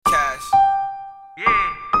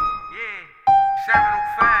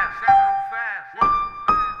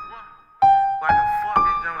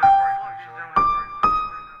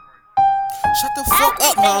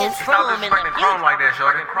pounds.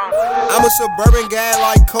 I'm a suburban guy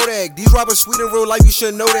like Kodak. These rappers sweet in real life, you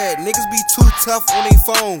should know that. Niggas be too tough on they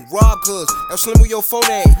phone. Rob cuz, now slim with your phone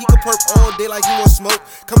at. He can perp all day like he want smoke.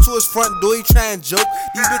 Come to his front door, he try and joke.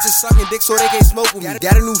 These bitches sucking dick so they can't smoke with me.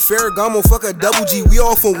 Got a new Ferragamo, fuck a double G. We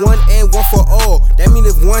all for one and one for all. That mean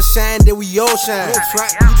if one shine, then we all shine. Don't try,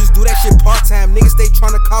 you just do that shit part time. Niggas they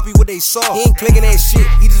tryna copy what they saw. He ain't clicking that shit,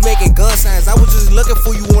 he just making gun signs. I was just looking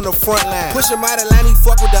for you on the front line. Push him out of line, he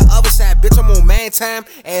fuck with the other side. Bitch, I'm on man time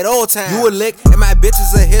at all times. You a lick, and my bitch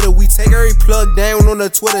is a hitter. We take her plug down on the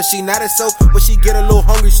Twitter. She not herself, but she get a little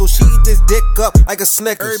hungry, so she eat this dick up like a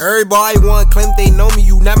Snickers. Everybody want claim they know me.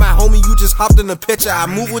 You not my homie, you just hopped in the picture. I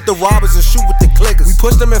move with the robbers and shoot with the clickers. We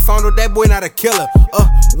pushed him and found out that boy not a killer.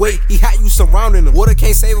 Wait, he had you surrounding him. Water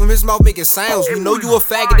can't save him, his mouth making sounds. We know you a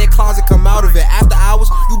faggot, that closet come out of it. After hours,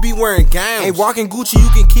 you be wearing gowns. Ain't walking Gucci, you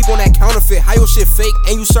can keep on that counterfeit. How your shit fake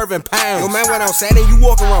and you serving pounds? Yo man went outside and you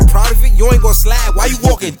walking around proud of it. You ain't gon' slide, why you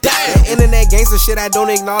walking down? That internet gangster shit, I don't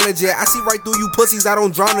acknowledge it. I see right through you pussies, I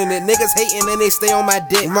don't drown in it. Niggas hating and they stay on my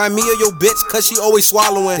dick. Remind me of your bitch, cause she always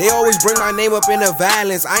swallowing. They always bring my name up in the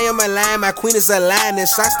violence. I am a lion, my queen is a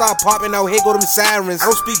lioness. Shots start popping out, here go them sirens. I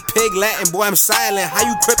don't speak pig Latin, boy I'm silent. How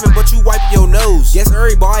you crippin' but you wiping your nose? Yes,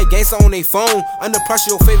 everybody gangster on they phone. Under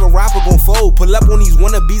pressure, your favorite rapper gon' fold. Pull up on these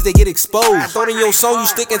wannabes, they get exposed. I thought in your song you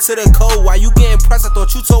sticking to the code. While you getting pressed, I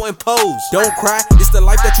thought you told impose. Don't cry, it's the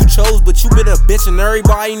life that you chose, but you been a bitch and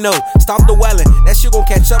everybody know. Stop the welling, that shit gon'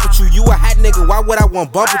 catch up with you. You a hot nigga, why would I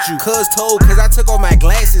want bump with you? Cuz told, cause I took off my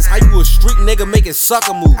glasses. How you a street nigga making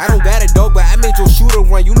sucker move? I don't got a dog, but I made your shooter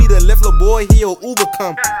run. You need a lift, little boy, here your Uber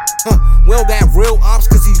come. We don't got real ops,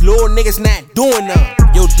 cause these little niggas not doing nothing.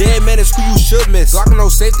 Yo, dead man is who you should miss. Blocking no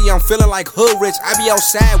safety, I'm feeling like hood rich. I be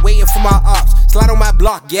outside waiting for my ops. Slide on my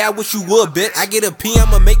block, yeah, I wish you would, bitch. I get a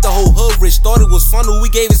PM and make the whole hood rich. Thought it was fun, we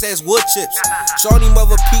gave his ass wood chips. Shorty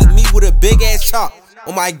mother peeped me with a big ass chop.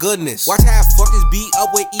 Oh my goodness, watch how fuckers beat up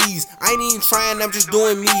with ease. I ain't even trying, I'm just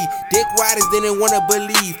doing me. Dick riders didn't wanna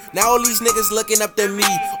believe. Now all these niggas looking up to me.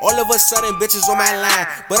 All of a sudden bitches on my line,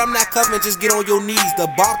 but I'm not cuffing, just get on your knees. The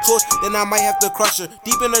Bob torch, then I might have to crush her.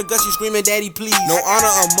 Deep in her gut she screaming daddy please. No honor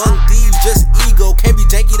among thieves, just ego. Can't be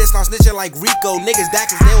janky, that's not snitching like Rico. Niggas die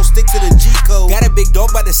cause they don't stick to the G code. Got a big dog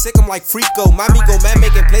by the sick, I'm like Frico. My Migo man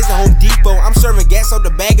making plays at Home Depot. I'm serving gas out the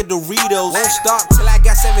bag of Doritos. Won't stop till I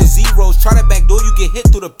got 7 zeros. Try to backdoor, you get hit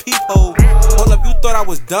through the peephole. Hold up, you thought I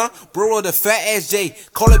was done? Bro, or the fat ass J,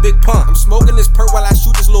 call it Big Pump. I'm smoking this perk while I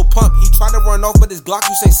shoot this little pump. He tried to run off, but this Glock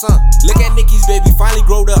you say son. Look at Nicky's baby, finally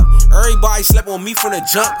growed up. Everybody slept on me from the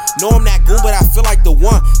jump. Know I'm that goon, but I feel like the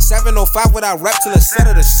one. 705 without rap till the set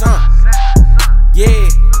of the sun. Yeah,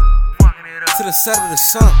 to the set of the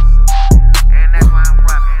sun.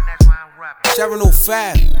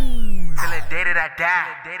 705.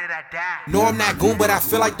 No, I'm not goon, but I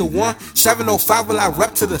feel like the one. 705 will I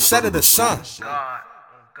rep to the set of the sun.